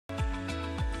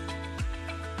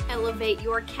Elevate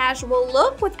your casual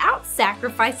look without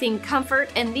sacrificing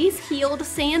comfort in these heeled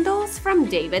sandals from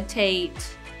David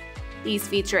Tate. These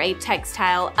feature a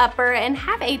textile upper and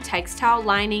have a textile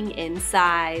lining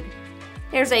inside.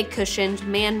 There's a cushioned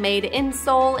man-made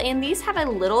insole, and these have a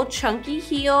little chunky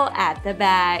heel at the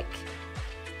back.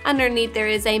 Underneath there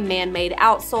is a man-made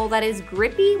outsole that is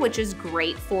grippy, which is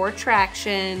great for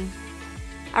traction.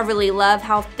 I really love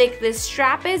how thick this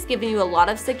strap is, giving you a lot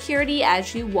of security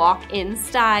as you walk in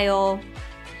style.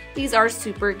 These are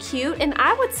super cute, and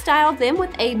I would style them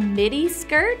with a midi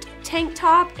skirt, tank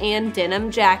top, and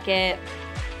denim jacket.